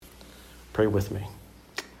Pray with me.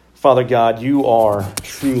 Father God, you are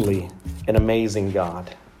truly an amazing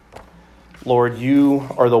God. Lord, you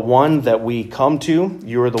are the one that we come to.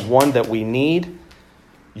 You are the one that we need.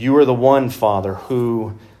 You are the one, Father,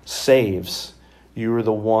 who saves. You are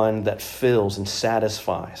the one that fills and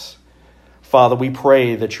satisfies. Father, we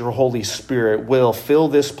pray that your Holy Spirit will fill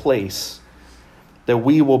this place, that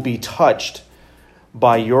we will be touched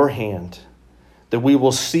by your hand, that we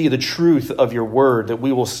will see the truth of your word, that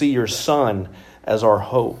we will see your Son as our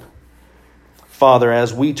hope. Father,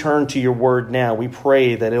 as we turn to your word now, we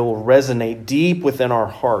pray that it will resonate deep within our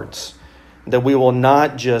hearts, that we will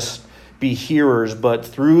not just be hearers, but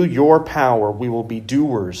through your power, we will be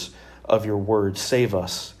doers of your word. Save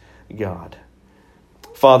us, God.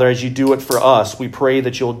 Father, as you do it for us, we pray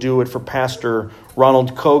that you'll do it for Pastor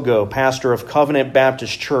Ronald Kogo, pastor of Covenant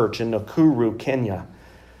Baptist Church in Nakuru, Kenya.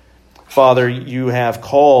 Father, you have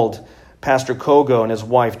called Pastor Kogo and his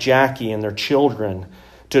wife Jackie and their children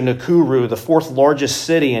to Nakuru, the fourth largest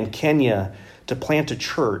city in Kenya, to plant a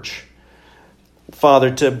church.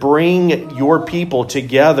 Father, to bring your people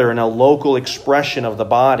together in a local expression of the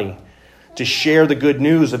body, to share the good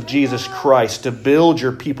news of Jesus Christ, to build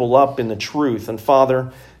your people up in the truth. And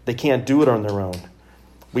Father, they can't do it on their own.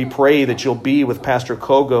 We pray that you'll be with Pastor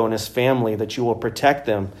Kogo and his family, that you will protect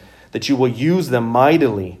them, that you will use them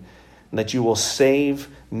mightily, and that you will save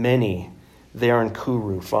many there in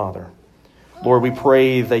Kuru, Father. Lord, we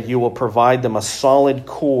pray that you will provide them a solid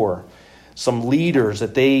core, some leaders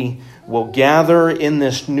that they will gather in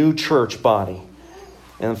this new church body.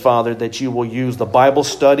 And Father, that you will use the Bible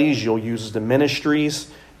studies, you'll use the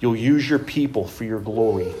ministries, you'll use your people for your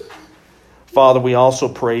glory. Father, we also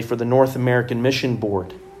pray for the North American Mission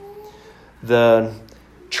Board, the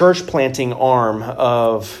church planting arm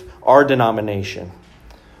of our denomination.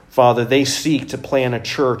 Father, they seek to plant a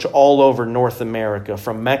church all over North America,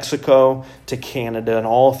 from Mexico to Canada and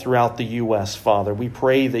all throughout the U.S., Father. We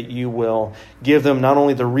pray that you will give them not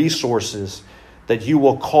only the resources, that you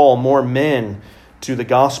will call more men to the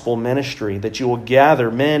gospel ministry, that you will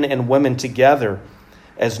gather men and women together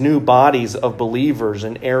as new bodies of believers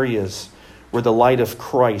in areas where the light of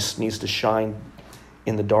Christ needs to shine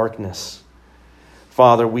in the darkness.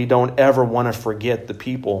 Father, we don't ever want to forget the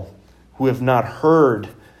people who have not heard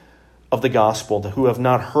of the gospel, who have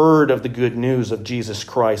not heard of the good news of Jesus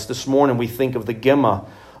Christ. This morning we think of the Gema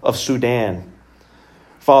of Sudan.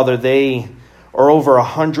 Father, they are over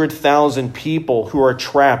 100,000 people who are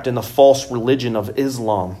trapped in the false religion of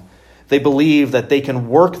Islam. They believe that they can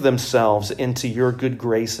work themselves into your good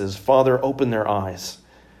graces. Father, open their eyes.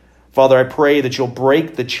 Father, I pray that you'll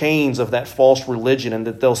break the chains of that false religion and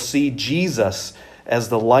that they'll see Jesus as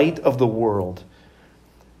the light of the world,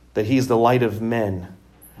 that he's the light of men,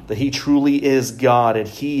 that he truly is God and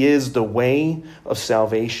he is the way of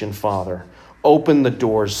salvation, Father. Open the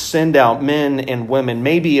doors, send out men and women,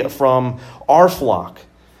 maybe from our flock.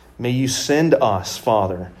 May you send us,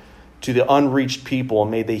 Father, to the unreached people,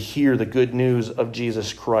 and may they hear the good news of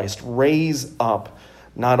Jesus Christ. Raise up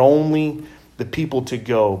not only the people to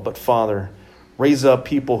go, but Father, raise up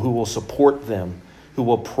people who will support them, who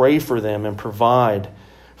will pray for them and provide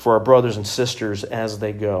for our brothers and sisters as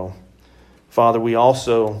they go. Father, we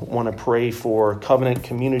also want to pray for Covenant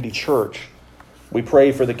Community Church. We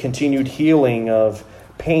pray for the continued healing of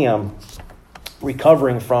Pam,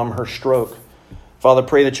 recovering from her stroke. Father,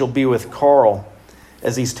 pray that you'll be with Carl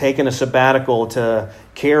as he's taken a sabbatical to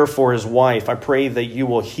care for his wife. I pray that you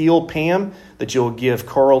will heal Pam, that you'll give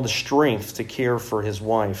Carl the strength to care for his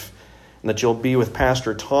wife, and that you'll be with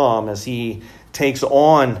Pastor Tom as he takes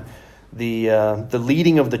on the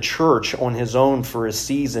leading of the church on his own for a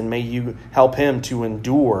season. May you help him to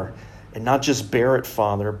endure and not just bear it,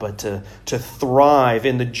 Father, but to thrive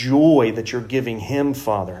in the joy that you're giving him,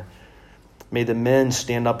 Father. May the men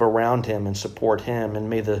stand up around him and support him. And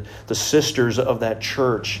may the sisters of that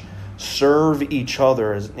church serve each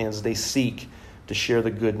other as they seek to share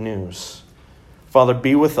the good news. Father,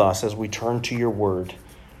 be with us as we turn to your word.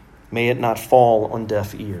 May it not fall on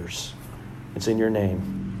deaf ears. It's in your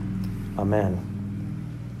name. Amen.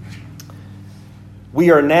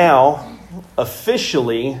 We are now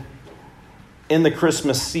officially in the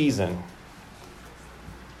Christmas season.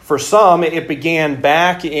 For some, it began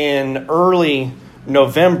back in early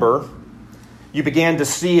November. You began to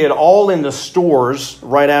see it all in the stores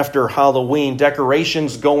right after Halloween.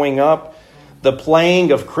 Decorations going up, the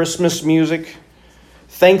playing of Christmas music.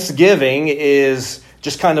 Thanksgiving is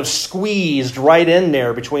just kind of squeezed right in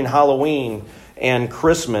there between Halloween and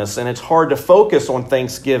Christmas. And it's hard to focus on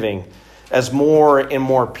Thanksgiving as more and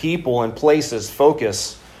more people and places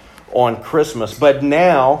focus on Christmas. But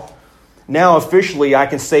now Now officially I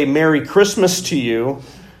can say Merry Christmas to you,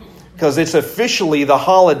 because it's officially the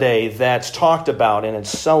holiday that's talked about and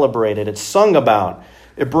it's celebrated, it's sung about.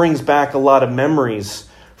 It brings back a lot of memories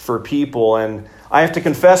for people. And I have to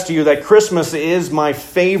confess to you that Christmas is my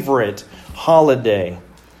favorite holiday.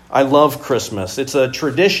 I love Christmas. It's a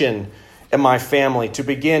tradition in my family to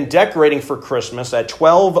begin decorating for Christmas at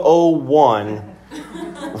 12:01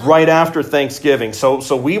 right after Thanksgiving.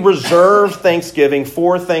 So we reserve Thanksgiving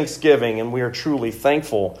for Thanksgiving, and we are truly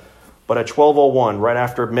thankful. But at 12:01, right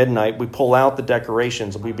after midnight, we pull out the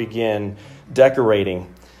decorations and we begin decorating.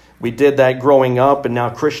 We did that growing up, and now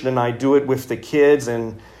Christian and I do it with the kids.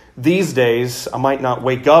 And these days, I might not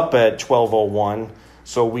wake up at 12:01,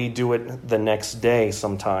 so we do it the next day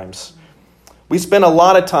sometimes. We spend a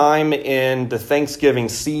lot of time in the Thanksgiving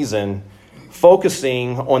season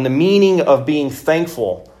focusing on the meaning of being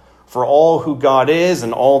thankful for all who God is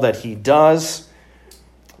and all that He does.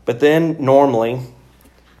 But then normally,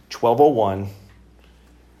 12:01,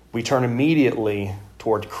 we turn immediately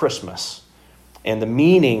toward Christmas and the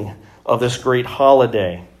meaning of this great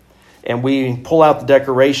holiday. And we pull out the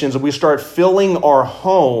decorations and we start filling our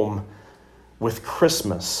home with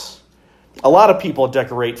Christmas. A lot of people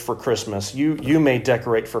decorate for Christmas. You may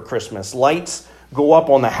decorate for Christmas. Lights go up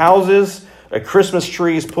on the houses. A Christmas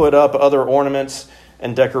tree is put up, other ornaments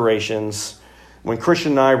and decorations. When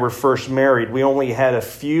Christian and I were first married, we only had a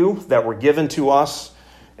few that were given to us,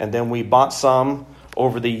 and then we bought some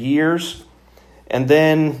over the years. And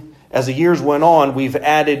then as the years went on, we've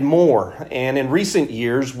added more. And in recent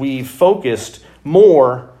years, we've focused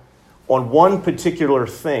more on one particular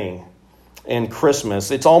thing in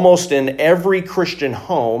Christmas. It's almost in every Christian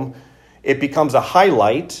home. It becomes a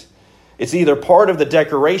highlight. It's either part of the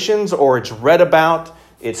decorations or it's read about,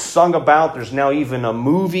 it's sung about. There's now even a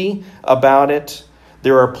movie about it.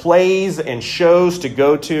 There are plays and shows to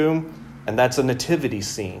go to, and that's a nativity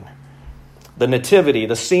scene. The nativity,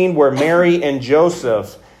 the scene where Mary and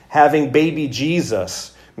Joseph having baby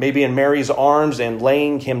Jesus, maybe in Mary's arms and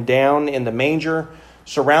laying him down in the manger,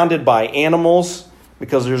 surrounded by animals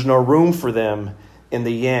because there's no room for them in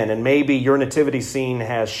the inn. And maybe your nativity scene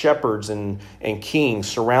has shepherds and kings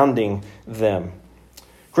surrounding them.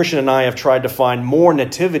 Christian and I have tried to find more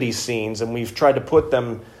nativity scenes, and we've tried to put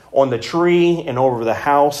them on the tree and over the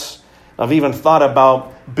house. I've even thought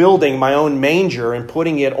about building my own manger and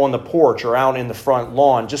putting it on the porch or out in the front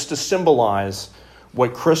lawn just to symbolize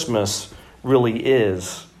what Christmas really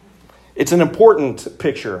is. It's an important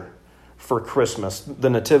picture for Christmas, the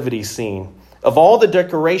nativity scene. Of all the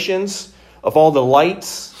decorations, of all the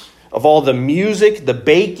lights, of all the music, the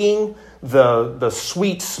baking, the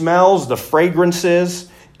sweet smells, the fragrances,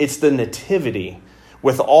 it's the nativity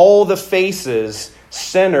with all the faces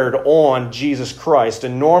centered on Jesus Christ.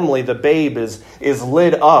 And normally the babe is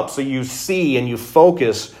lit up, so you see and you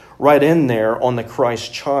focus right in there on the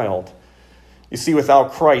Christ child. You see,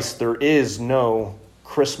 without Christ, there is no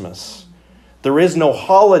Christmas. There is no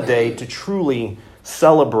holiday to truly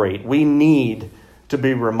celebrate. We need to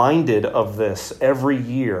be reminded of this every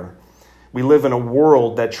year. We live in a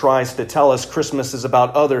world that tries to tell us Christmas is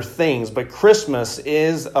about other things, but Christmas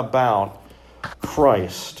is about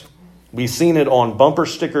Christ. We've seen it on bumper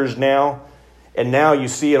stickers now, and now you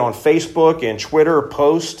see it on Facebook and Twitter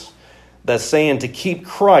posts that's saying to keep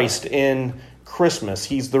Christ in Christmas.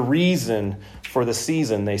 He's the reason for the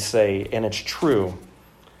season, they say, and it's true.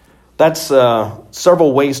 That's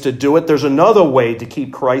several ways to do it. There's another way to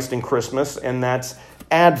keep Christ in Christmas, and that's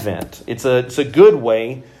Advent. It's a good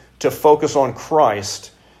way to focus on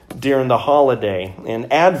Christ during the holiday.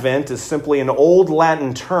 And Advent is simply an old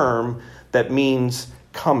Latin term that means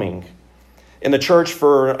coming. In the church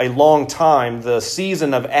for a long time, the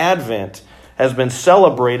season of Advent has been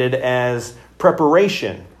celebrated as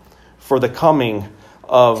preparation for the coming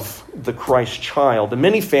of the Christ child. And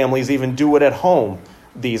many families even do it at home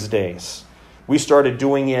these days. We started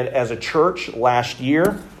doing it as a church last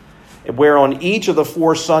year, where on each of the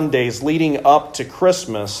 4 Sundays leading up to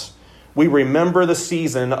Christmas, we remember the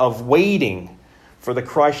season of waiting for the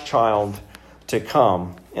Christ child to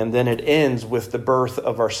come. And then it ends with the birth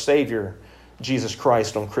of our Savior, Jesus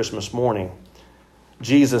Christ, on Christmas morning.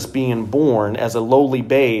 Jesus being born as a lowly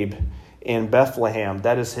babe in Bethlehem.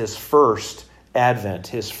 That is his first advent,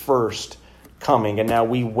 his first coming. And now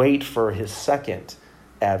we wait for his second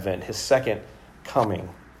advent, his second coming.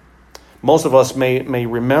 Most of us may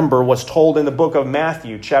remember what's told in the book of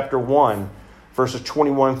Matthew, chapter 1, verses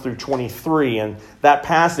 21 through 23. And that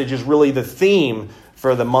passage is really the theme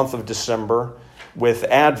for the month of December with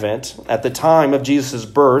Advent. At the time of Jesus'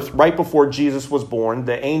 birth, right before Jesus was born,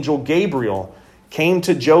 the angel Gabriel came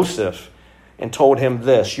to Joseph and told him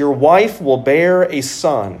this, "Your wife will bear a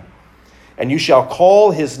son, and you shall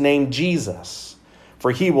call his name Jesus,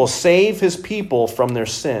 for he will save his people from their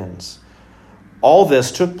sins." All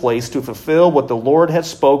this took place to fulfill what the Lord had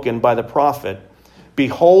spoken by the prophet.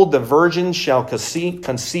 "Behold, the virgin shall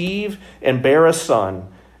conceive and bear a son,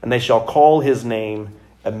 and they shall call his name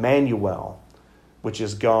Immanuel," which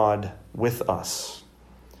is God with us.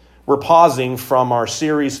 We're pausing from our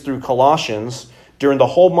series through Colossians during the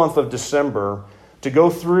whole month of December to go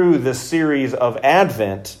through this series of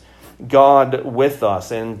Advent, God with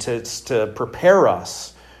us, and to prepare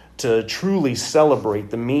us to truly celebrate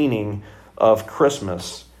the meaning of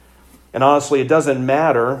Christmas. And honestly, it doesn't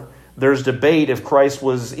matter. There's debate if Christ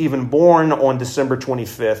was even born on December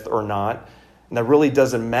 25th or not. And that really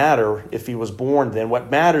doesn't matter if he was born then. What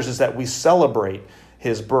matters is that we celebrate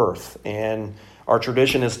his birth. And our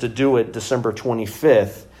tradition is to do it December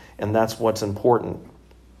 25th. And that's what's important.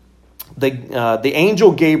 The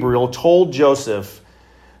angel Gabriel told Joseph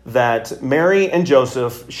that Mary and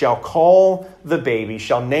Joseph shall call the baby,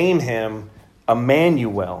 shall name him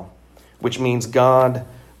Immanuel, which means God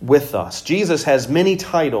with us. Jesus has many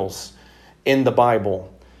titles in the Bible.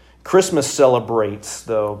 Christmas celebrates,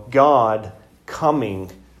 though, God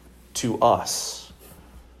coming to us.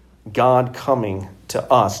 God coming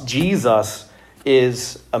to us. Jesus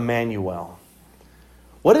is Immanuel.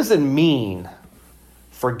 What does it mean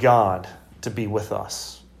for God to be with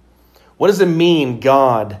us? What does it mean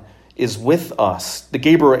God is with us? The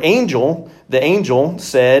angel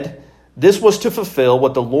said this was to fulfill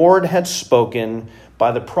what the Lord had spoken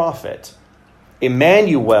by the prophet.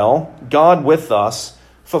 Immanuel, God with us,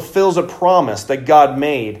 fulfills a promise that God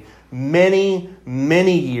made many,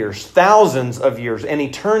 many years, thousands of years, an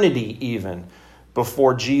eternity even,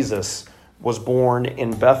 before Jesus was born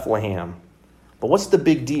in Bethlehem. But what's the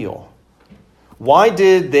big deal? Why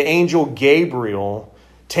did the angel Gabriel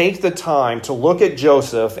take the time to look at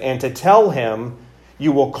Joseph and to tell him,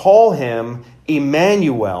 "You will call him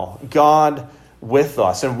Immanuel, God with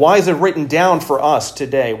us"? And why is it written down for us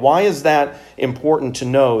today? Why is that important to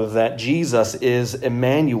know that Jesus is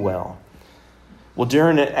Immanuel? Well,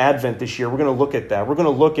 during Advent this year, we're going to look at that. We're going to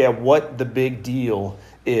look at what the big deal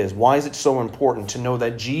is. Why is it so important to know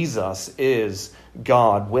that Jesus is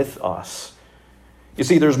God with us? You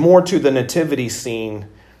see, there's more to the nativity scene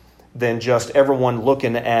than just everyone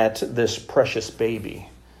looking at this precious baby.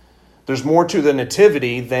 There's more to the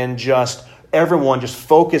nativity than just everyone just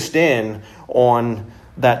focused in on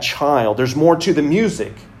that child. There's more to the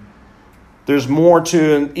music. There's more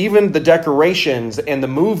to even the decorations and the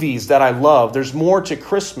movies that I love. There's more to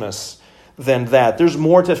Christmas than that. There's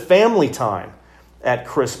more to family time at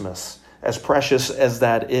Christmas, as precious as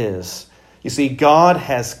that is. You see, God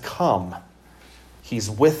has come. He's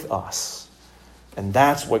with us. And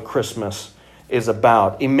that's what Christmas is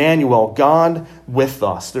about. Immanuel, God with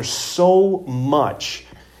us. There's so much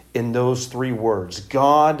in those three words.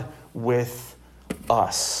 God with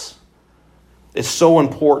us. It's so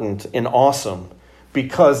important and awesome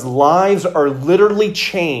because lives are literally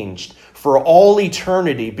changed for all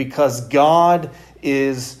eternity because God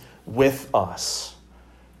is with us.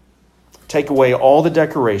 Take away all the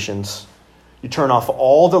decorations. You turn off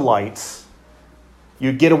all the lights.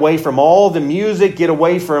 You get away from all the music, get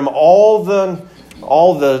away from all the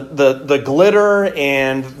glitter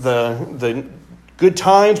and the good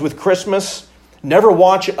times with Christmas. Never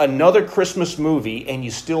watch another Christmas movie and you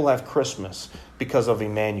still have Christmas because of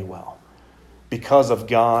Immanuel, because of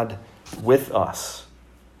God with us.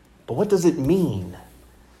 But what does it mean?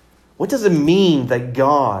 What does it mean that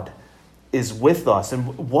God is with us?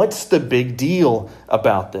 And what's the big deal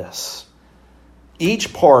about this?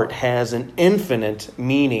 Each part has an infinite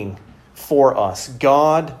meaning for us.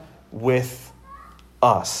 God with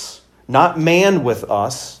us. Not man with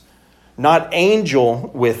us. Not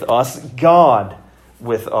angel with us. God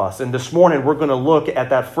with us. And this morning we're going to look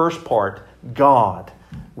at that first part. God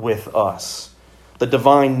with us. The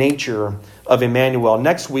divine nature of Immanuel.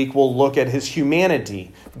 Next week we'll look at his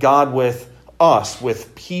humanity. God with us,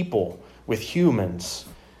 with people, with humans.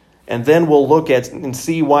 And then we'll look at and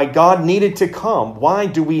see why God needed to come. Why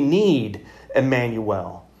do we need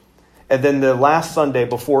Immanuel? And then the last Sunday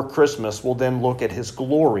before Christmas, we'll then look at his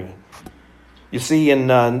glory. You see, in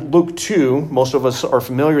Luke 2, most of us are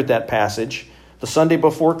familiar with that passage. The Sunday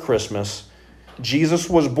before Christmas, Jesus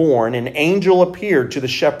was born. An angel appeared to the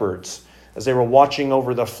shepherds as they were watching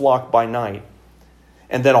over the flock by night.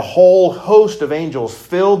 And then a whole host of angels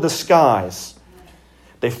filled the skies.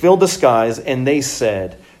 They filled the skies and they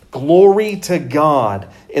said, "Glory to God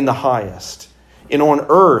in the highest, and on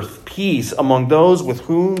earth peace among those with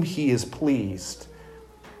whom he is pleased."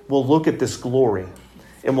 we'll look at this glory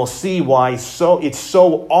and we'll see why it's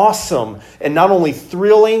so awesome and not only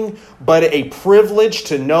thrilling, but a privilege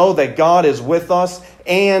to know that God is with us,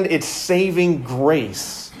 and it's saving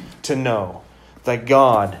grace to know that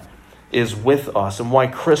God is with us, and why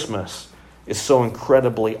Christmas is so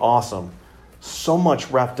incredibly awesome. So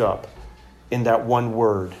much wrapped up in that one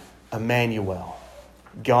word, Immanuel,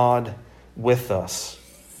 God with us.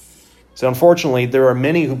 So unfortunately, there are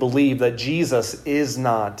many who believe that Jesus is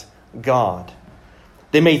not God.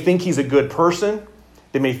 They may think he's a good person.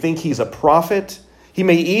 They may think he's a prophet. He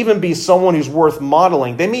may even be someone who's worth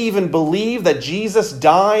modeling. They may even believe that Jesus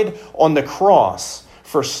died on the cross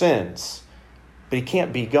for sins. But he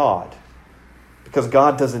can't be God, because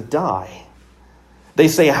God doesn't die. They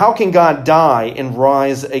say, how can God die and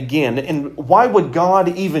rise again? And why would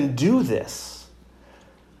God even do this?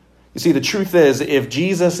 You see, the truth is, if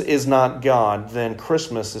Jesus is not God, then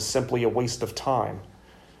Christmas is simply a waste of time.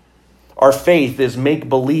 Our faith is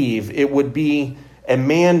make-believe. It would be a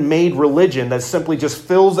man-made religion that simply just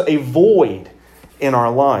fills a void in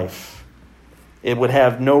our life. It would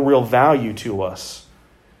have no real value to us.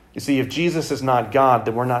 You see, if Jesus is not God,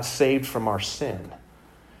 then we're not saved from our sin.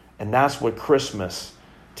 And that's what Christmas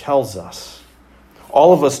tells us.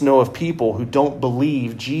 All of us know of people who don't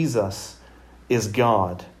believe Jesus is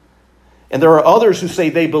God. And there are others who say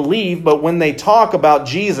they believe, but when they talk about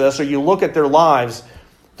Jesus or you look at their lives,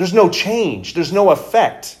 there's no change. There's no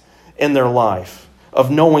effect in their life of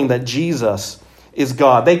knowing that Jesus is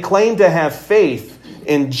God. They claim to have faith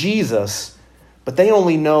in Jesus, but they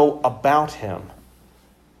only know about him.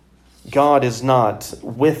 God is not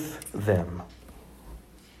with them.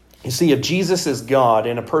 You see, if Jesus is God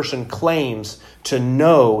and a person claims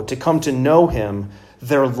to come to know him,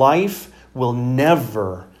 their life will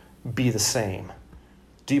never be the same.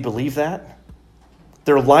 Do you believe that?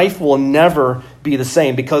 Their life will never be the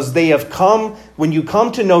same, because they have come, when you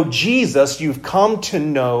come to know Jesus, you've come to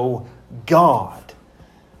know God.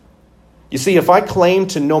 You see, if I claim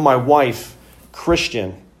to know my wife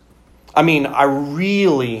Christian, I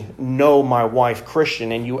really know my wife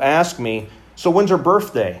Christian, and you ask me, so when's her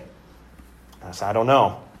birthday? I say, I don't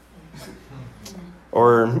know.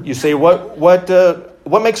 Or you say, what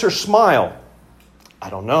makes her smile? I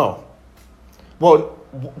don't know. Well,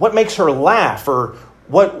 what makes her laugh? Or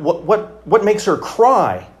what makes her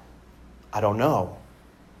cry? I don't know.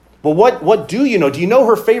 Well, what do you know? Do you know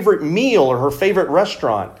her favorite meal or her favorite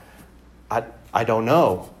restaurant? I don't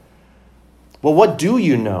know. Well, what do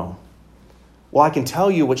you know? Well, I can tell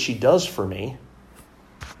you what she does for me.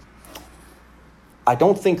 I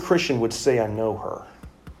don't think Christian would say I know her.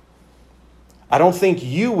 I don't think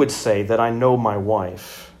you would say that I know my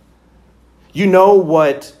wife. You know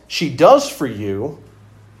what she does for you,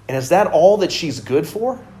 and is that all that she's good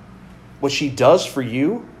for? What she does for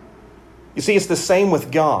you? You see, it's the same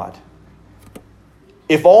with God.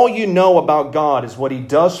 If all you know about God is what he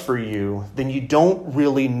does for you, then you don't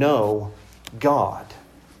really know God.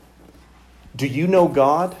 Do you know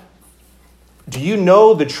God? Do you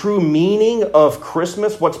know the true meaning of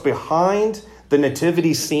Christmas? What's behind the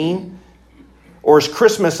nativity scene? Or is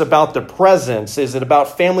Christmas about the presents? Is it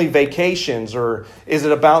about family vacations? Or is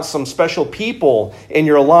it about some special people in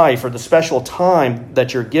your life or the special time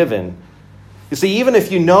that you're given? You see, even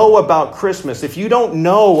if you know about Christmas, if you don't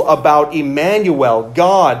know about Immanuel,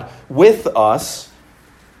 God with us,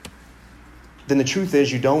 then the truth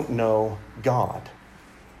is you don't know God.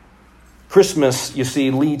 Christmas, you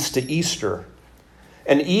see, leads to Easter.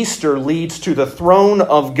 And Easter leads to the throne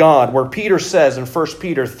of God, where Peter says in 1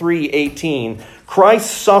 Peter 3:18, Christ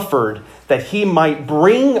suffered that he might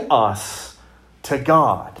bring us to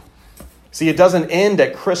God. See, it doesn't end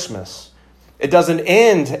at Christmas. It doesn't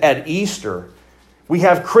end at Easter. We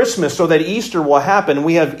have Christmas so that Easter will happen.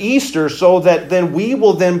 We have Easter so that then we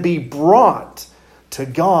will then be brought to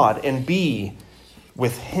God and be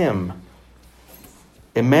with him.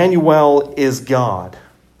 Immanuel is God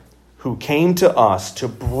who came to us to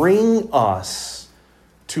bring us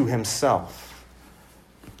to himself.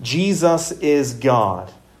 Jesus is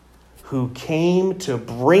God who came to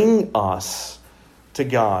bring us to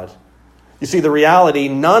God. You see, the reality,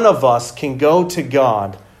 none of us can go to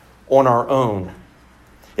God on our own.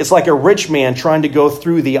 It's like a rich man trying to go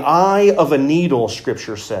through the eye of a needle,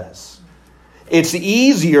 Scripture says. It's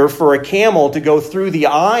easier for a camel to go through the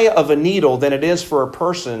eye of a needle than it is for a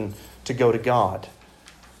person to go to God.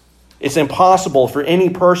 It's impossible for any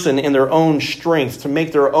person in their own strength to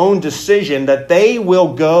make their own decision that they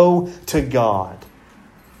will go to God.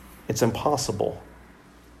 It's impossible.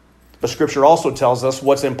 But Scripture also tells us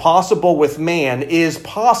what's impossible with man is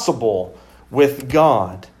possible with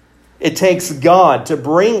God. It takes God to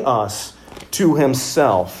bring us to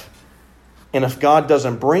himself. And if God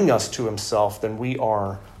doesn't bring us to himself, then we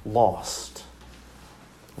are lost.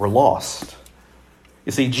 We're lost.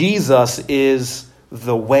 You see, Jesus is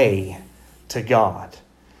the way to God.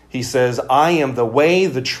 He says, I am the way,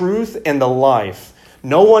 the truth, and the life.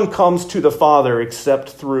 No one comes to the Father except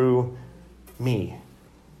through me.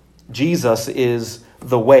 Jesus is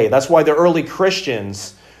the way. That's why the early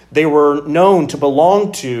Christians, they were known to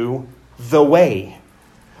belong to the way.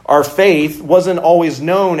 Our faith wasn't always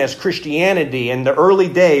known as Christianity. In the early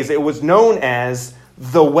days, it was known as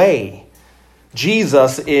the way.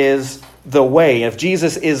 Jesus is the way. If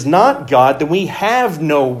Jesus is not God, then we have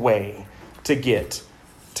no way to get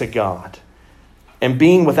to God. And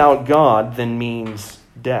being without God then means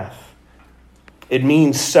death. It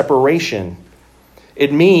means separation.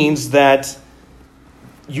 It means that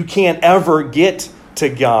you can't ever get to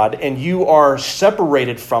God, and you are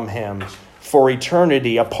separated from him for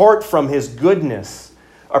eternity, apart from his goodness,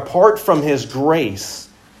 apart from his grace,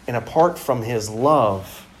 and apart from his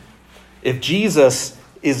love. If Jesus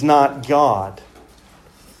is not God,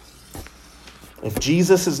 if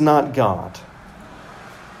Jesus is not God,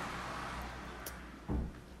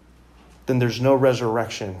 then there's no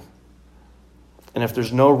resurrection. And if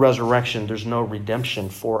there's no resurrection, there's no redemption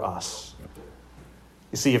for us.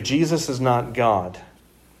 You see, if Jesus is not God,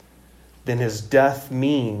 then his death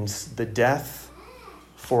means the death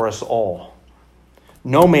for us all.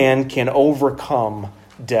 No man can overcome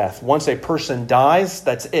death. Once a person dies,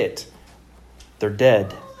 that's it. They're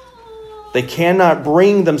dead. They cannot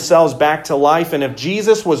bring themselves back to life. And if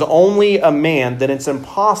Jesus was only a man, then it's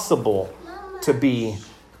impossible to be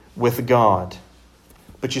with God.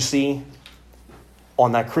 But you see,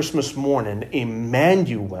 on that Christmas morning,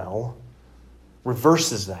 Immanuel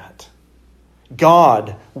reverses that.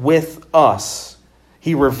 God with us.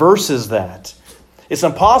 He reverses that. It's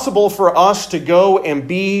impossible for us to go and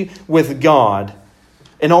be with God,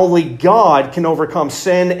 and only God can overcome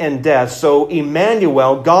sin and death. So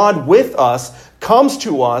Immanuel, God with us, comes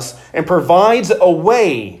to us and provides a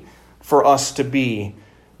way for us to be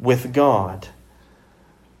with God.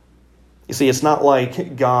 You see, it's not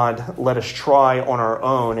like God let us try on our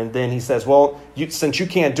own, and then he says, well, since you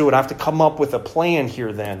can't do it, I have to come up with a plan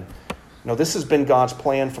here then. No, this has been God's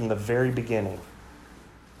plan from the very beginning.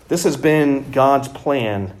 This has been God's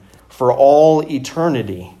plan for all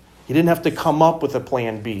eternity. He didn't have to come up with a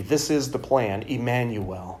plan B. This is the plan,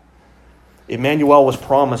 Immanuel. Immanuel was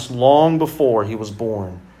promised long before he was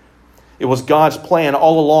born. It was God's plan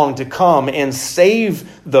all along to come and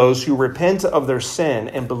save those who repent of their sin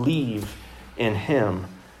and believe in him.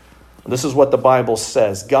 This is what the Bible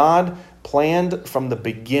says. God planned from the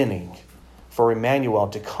beginning for Immanuel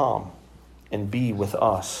to come and be with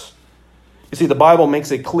us. You see, the Bible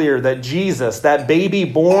makes it clear that Jesus, that baby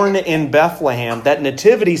born in Bethlehem, that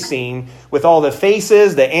nativity scene with all the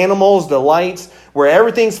faces, the animals, the lights, where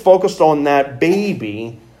everything's focused on that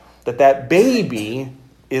baby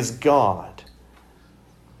is God.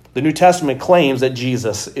 The New Testament claims that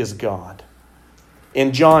Jesus is God.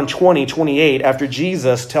 In John 20:28, after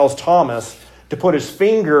Jesus tells Thomas to put his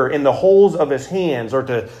finger in the holes of his hands or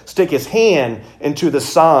to stick his hand into the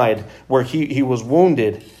side where he was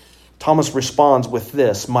wounded, Thomas responds with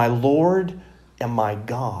this, "My Lord and my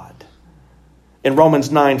God." In Romans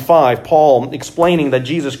 9:5, Paul, explaining that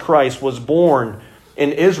Jesus Christ was born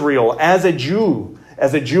in Israel as a Jew,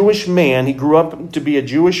 as a Jewish man, he grew up to be a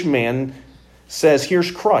Jewish man, says, here's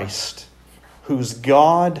Christ, who's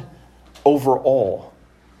God over all.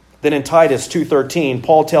 Then in Titus 2:13,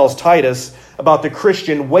 Paul tells Titus about the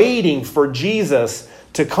Christian waiting for Jesus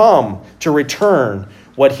to come, to return,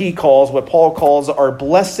 what Paul calls our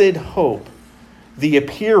blessed hope, the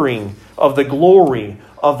appearing of the glory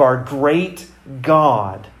of our great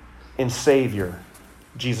God and Savior,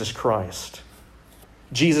 Jesus Christ.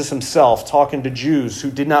 Jesus himself talking to Jews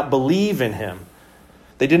who did not believe in him.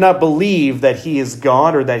 They did not believe that he is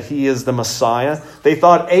God or that he is the Messiah. They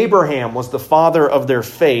thought Abraham was the father of their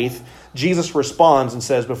faith. Jesus responds and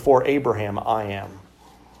says, before Abraham, I am.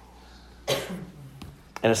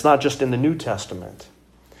 And it's not just in the New Testament.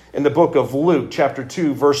 In the book of Luke, chapter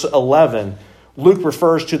 2, verse 11, Luke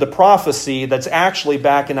refers to the prophecy that's actually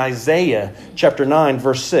back in Isaiah, chapter 9,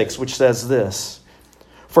 verse 6, which says this,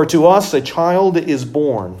 "For to us a child is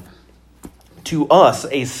born, to us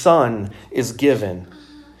a son is given,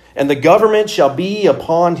 and the government shall be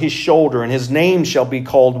upon his shoulder, and his name shall be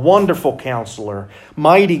called Wonderful Counselor,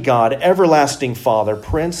 Mighty God, Everlasting Father,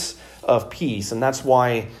 Prince of Peace." And that's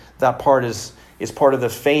why that part is part of the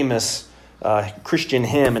famous Christian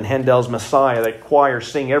hymn in Handel's Messiah that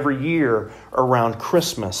choirs sing every year around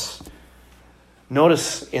Christmas.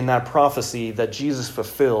 Notice in that prophecy that Jesus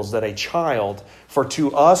fulfills that for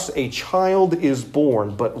to us a child is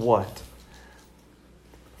born, but what?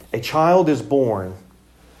 A child is born,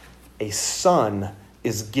 a son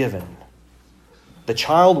is given. The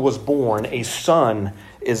child was born, a son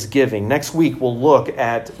is given. Next week we'll look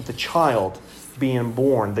at the child being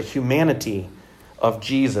born, the humanity of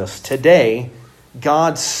Jesus. Today,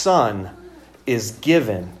 God's Son is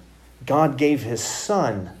given. God gave his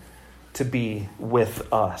Son to be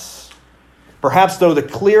with us. Perhaps, though, the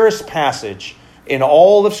clearest passage in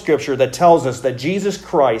all of Scripture that tells us that Jesus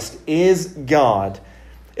Christ is God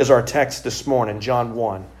is our text this morning, John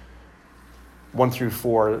 1 through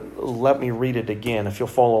 4. Let me read it again, if you'll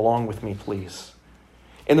follow along with me, please.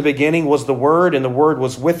 In the beginning was the Word, and the Word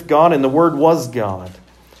was with God, and the Word was God.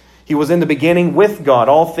 He was in the beginning with God.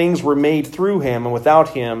 All things were made through him, and without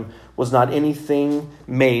him was not anything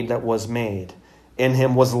made that was made. In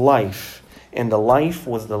him was life, and the life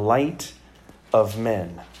was the light of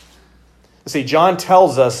men. See, John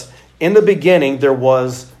tells us in the beginning there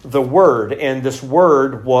was the Word, and this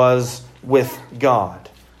Word was with God.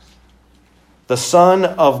 The Son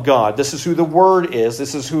of God. This is who the Word is.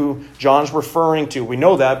 This is who John's referring to. We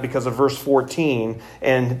know that because of verse 14,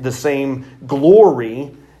 and the same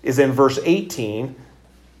glory is in verse 18.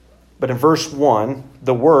 But in verse 1,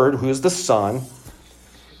 the Word, who is the Son,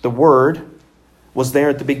 the Word was there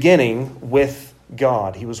at the beginning with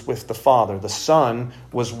God. He was with the Father. The Son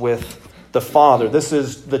was with the Father. This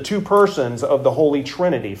is the two persons of the Holy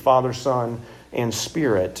Trinity, Father, Son, and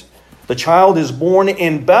Spirit. The child is born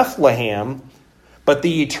in Bethlehem, but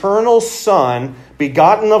the eternal Son,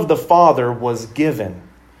 begotten of the Father, was given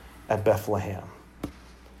at Bethlehem.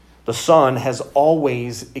 The Son has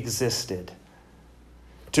always existed.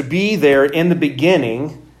 To be there in the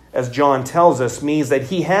beginning, as John tells us, means that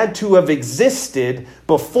he had to have existed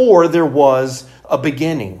before there was a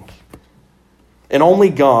beginning. And only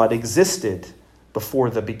God existed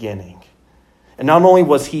before the beginning. And not only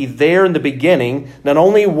was he there in the beginning, not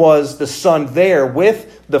only was the Son there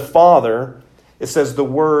with the Father, it says the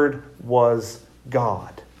Word was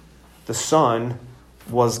God. The Son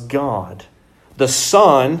was God. The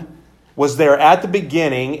Son was there at the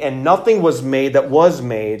beginning, and nothing was made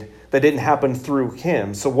that didn't happen through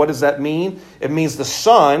him. So what does that mean? It means the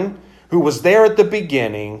Son, who was there at the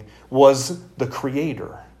beginning, was the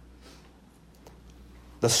Creator.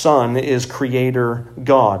 The Son is Creator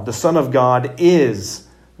God. The Son of God is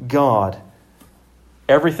God.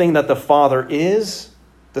 Everything that the Father is,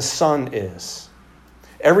 the Son is.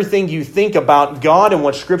 Everything you think about God and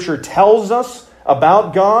what Scripture tells us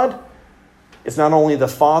about God, it's not only the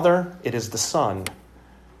Father, it is the Son.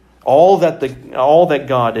 All that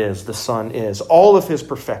God is, the Son is. All of his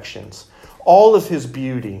perfections, all of his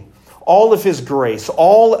beauty, all of his grace,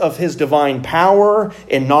 all of his divine power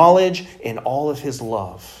and knowledge, and all of his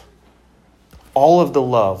love. All of the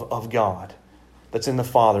love of God that's in the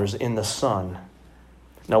Father is in the Son.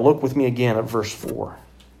 Now look with me again at verse 4.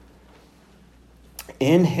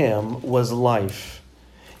 In him was life,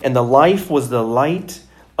 and the life was the light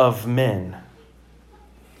of men.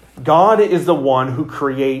 God is the one who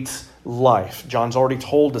creates life. John's already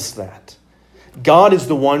told us that. God is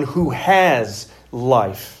the one who has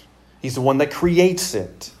life. He's the one that creates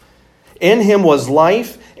it. In him was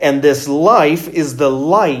life, and this life is the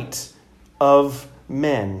light of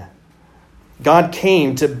men. God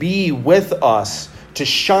came to be with us, to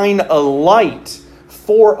shine a light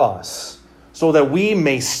for us, so that we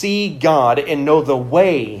may see God and know the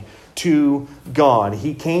way to God.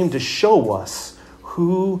 He came to show us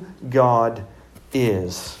who God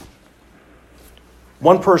is.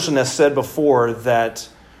 One person has said before that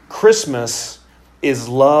Christmas is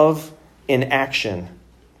love in action.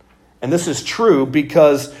 And this is true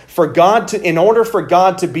because in order for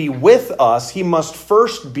God to be with us, he must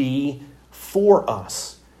first be for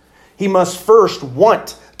us. He must first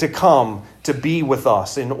want to come to be with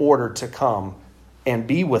us in order to come and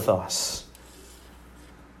be with us.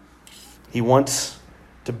 He wants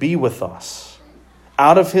to be with us.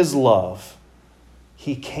 Out of his love,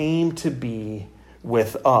 he came to be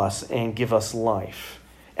with us and give us life.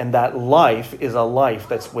 And that life is a life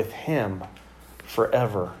that's with him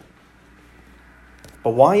forever.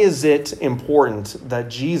 But why is it important that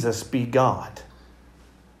Jesus be God?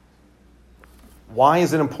 Why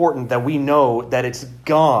is it important that we know that it's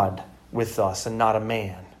God with us and not a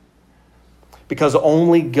man? Because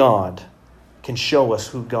only God can show us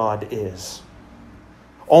who God is.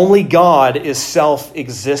 Only God is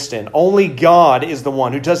self-existent. Only God is the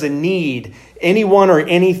one who doesn't need anyone or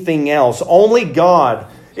anything else. Only God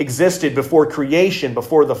existed before creation,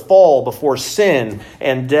 before the fall, before sin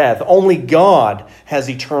and death. Only God has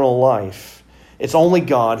eternal life. It's only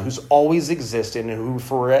God who's always existed and who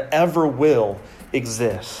forever will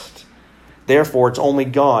exist. Therefore, it's only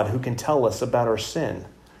God who can tell us about our sin.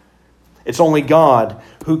 It's only God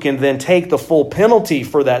who can then take the full penalty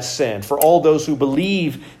for that sin, for all those who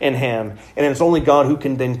believe in him. And it's only God who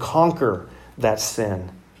can then conquer that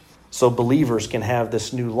sin, so believers can have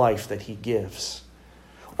this new life that he gives.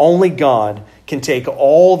 Only God can take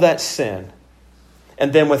all that sin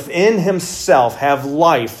and then within himself have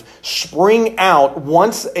life spring out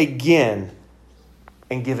once again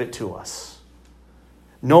and give it to us.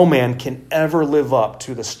 No man can ever live up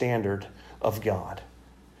to the standard of God.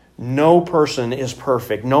 No person is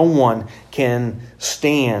perfect. No one can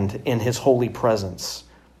stand in his holy presence.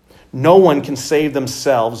 No one can save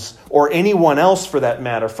themselves or anyone else for that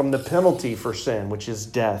matter from the penalty for sin, which is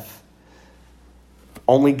death.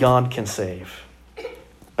 Only God can save.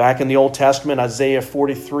 Back in the Old Testament, Isaiah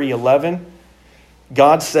 43:11,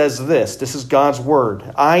 God says this. This is God's word.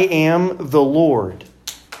 I am the Lord,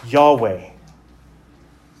 Yahweh.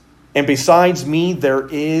 And besides me, there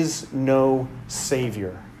is no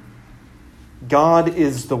Savior. God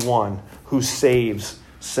is the one who saves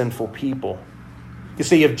sinful people. You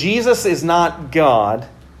see, if Jesus is not God,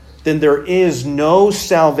 then there is no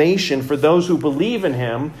salvation for those who believe in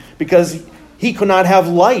him, because he could not have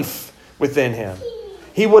life within him.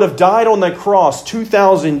 He would have died on the cross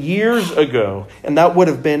 2,000 years ago, and that would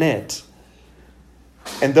have been it.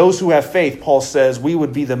 And those who have faith, Paul says, we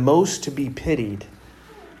would be the most to be pitied,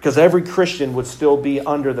 because every Christian would still be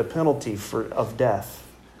under the penalty of death.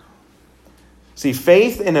 See,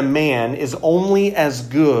 faith in a man is only as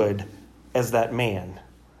good as that man.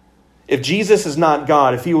 If Jesus is not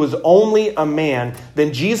God, if he was only a man,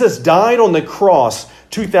 then Jesus died on the cross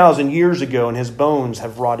 2,000 years ago and his bones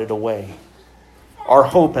have rotted away. Our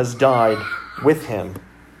hope has died with him.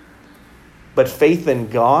 But faith in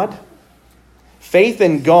God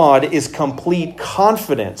is complete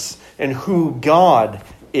confidence in who God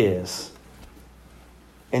is.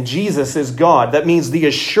 And Jesus is God. That means the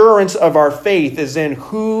assurance of our faith is in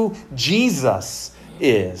who Jesus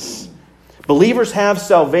is. Believers have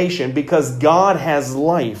salvation because God has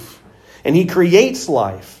life. And he creates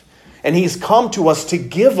life. And he's come to us to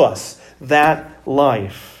give us that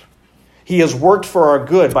life. He has worked for our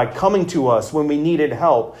good by coming to us when we needed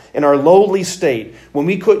help in our lowly state, when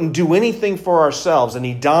we couldn't do anything for ourselves. And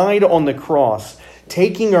he died on the cross,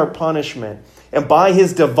 taking our punishment. And by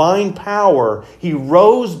his divine power, he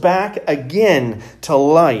rose back again to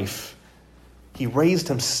life. He raised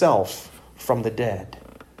himself from the dead.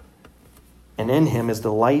 And in him is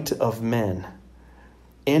the light of men.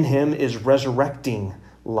 In him is resurrecting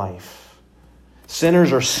life.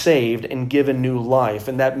 Sinners are saved and given new life.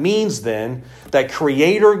 And that means then that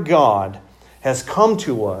Creator God has come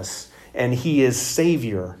to us and he is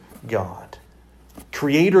Savior God.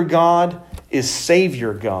 Creator God is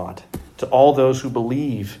Savior God to all those who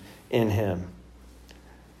believe in him.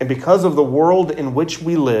 And because of the world in which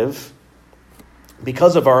we live,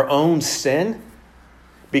 because of our own sin,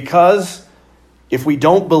 because if we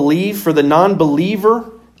don't believe, for the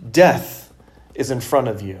non-believer, death is in front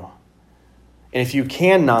of you. And if you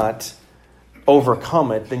cannot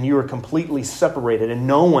overcome it, then you are completely separated, and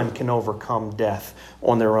no one can overcome death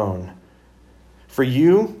on their own. For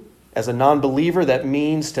you, as a non-believer, that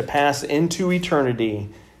means to pass into eternity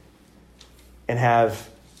and have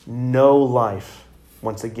no life,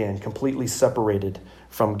 once again, completely separated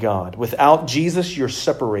from God. Without Jesus, you're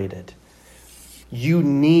separated. You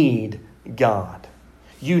need God.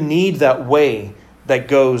 You need that way that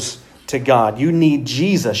goes to God. You need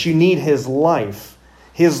Jesus. You need his life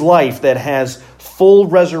that has full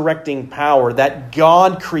resurrecting power, that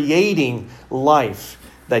God-creating life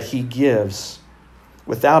that he gives.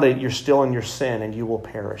 Without it, you're still in your sin and you will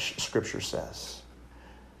perish, Scripture says.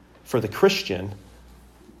 For the Christian,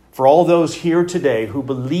 for all those here today who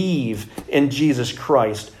believe in Jesus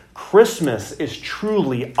Christ, Christmas is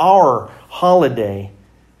truly our holiday.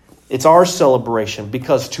 It's our celebration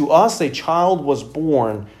because to us a child was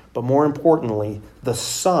born, but more importantly, the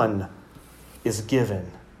Son is given.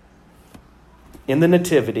 In the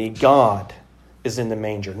Nativity, God is in the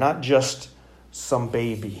manger, not just some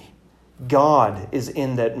baby. God is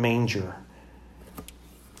in that manger.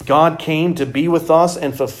 God came to be with us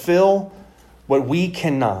and fulfill what we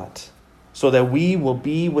cannot, so that we will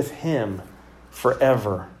be with him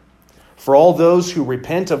forever. For all those who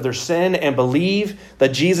repent of their sin and believe that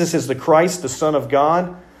Jesus is the Christ, the Son of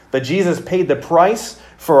God, that Jesus paid the price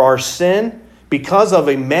for our sin, because of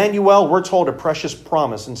Immanuel, we're told a precious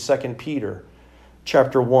promise in 2 Peter,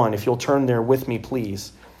 chapter 1, if you'll turn there with me,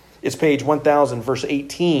 please. It's page 1000, verse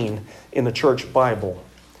 18 in the church Bible.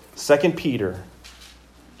 2 Peter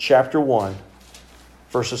chapter 1,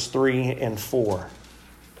 verses 3 and 4.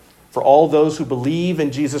 For all those who believe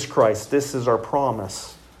in Jesus Christ, this is our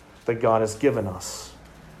promise that God has given us.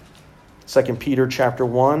 2 Peter chapter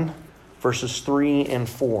 1, verses 3 and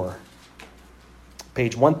 4.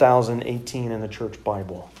 Page 1018 in the church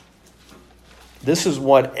Bible. This is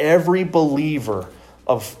what every believer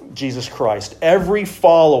of Jesus Christ, every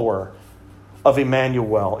follower of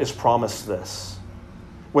Immanuel is promised this.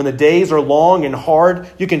 When the days are long and hard,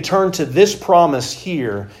 you can turn to this promise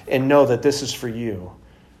here and know that this is for you.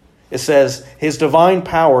 It says, His divine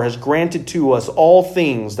power has granted to us all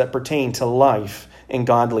things that pertain to life and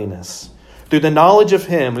godliness, through the knowledge of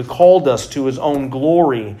Him who called us to His own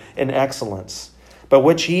glory and excellence, by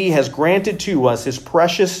which He has granted to us His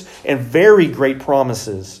precious and very great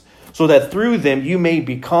promises, so that through them you may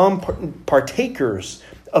become partakers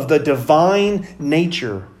of the divine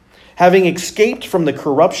nature, having escaped from the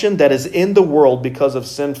corruption that is in the world because of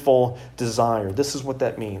sinful desire. This is what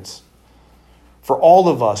that means. For all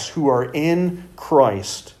of us who are in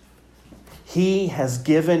Christ, He has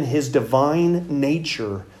given His divine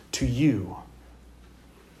nature to you.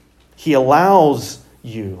 He allows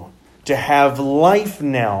you to have life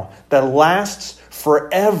now that lasts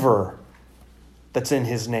forever, that's in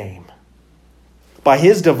His name. By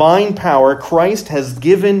His divine power, Christ has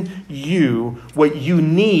given you what you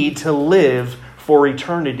need to live for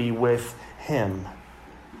eternity with Him.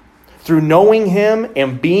 Through knowing Him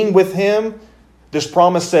and being with Him, this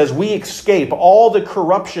promise says we escape all the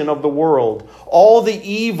corruption of the world, all the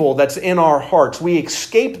evil that's in our hearts. We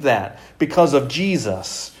escape that because of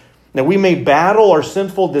Jesus. Now, we may battle our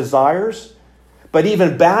sinful desires, but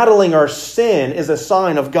even battling our sin is a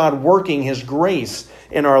sign of God working His grace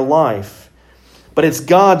in our life. But it's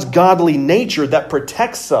God's godly nature that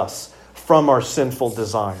protects us from our sinful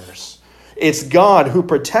desires. It's God who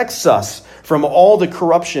protects us from all the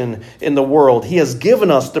corruption in the world. He has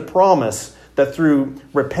given us the promise that through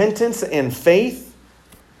repentance and faith,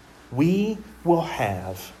 we will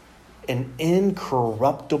have an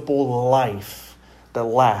incorruptible life that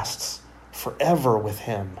lasts forever with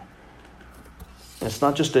Him. And it's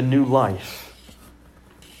not just a new life.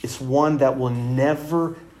 It's one that will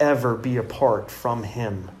never, ever be apart from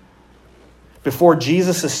Him. Before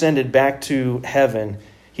Jesus ascended back to heaven,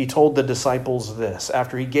 He told the disciples this.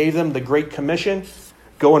 After He gave them the Great Commission,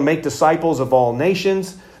 go and make disciples of all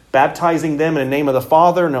nations, baptizing them in the name of the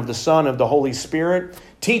Father and of the Son and of the Holy Spirit,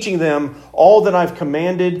 teaching them all that I've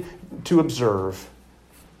commanded to observe.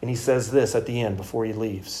 And He says this at the end before He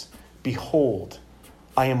leaves. Behold,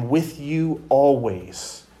 I am with you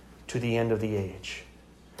always to the end of the age.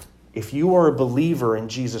 If you are a believer in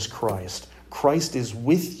Jesus Christ, Christ is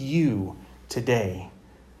with you today.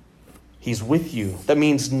 He's with you. That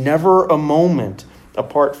means never a moment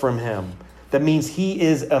apart from Him. That means He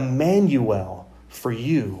is Immanuel for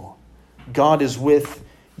you. God is with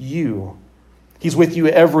you. He's with you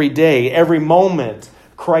every day, every moment.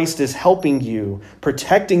 Christ is helping you,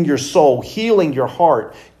 protecting your soul, healing your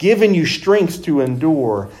heart, giving you strength to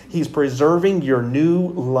endure. He's preserving your new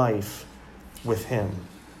life with Him.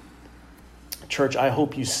 Church, I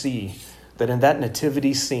hope you see that in that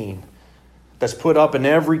nativity scene that's put up in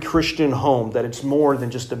every Christian home, that it's more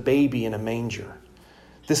than just a baby in a manger.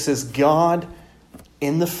 This is God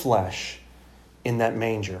in the flesh in that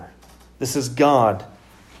manger. This is God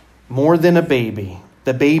more than a baby.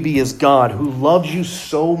 The baby is God who loves you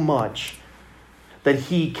so much that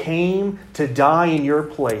He came to die in your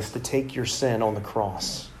place to take your sin on the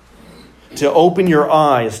cross, to open your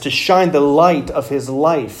eyes, to shine the light of His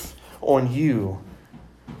life on you,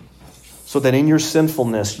 so that in your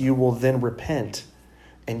sinfulness you will then repent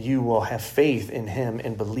and you will have faith in Him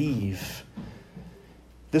and believe.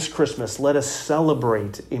 This Christmas, let us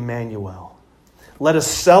celebrate Immanuel. Let us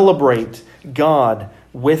celebrate God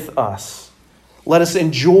with us. Let us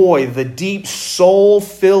enjoy the deep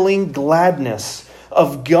soul-filling gladness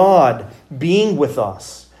of God being with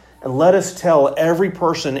us. And let us tell every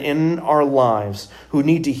person in our lives who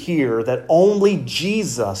need to hear that only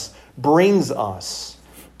Jesus brings us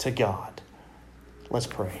to God. Let's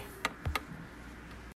pray.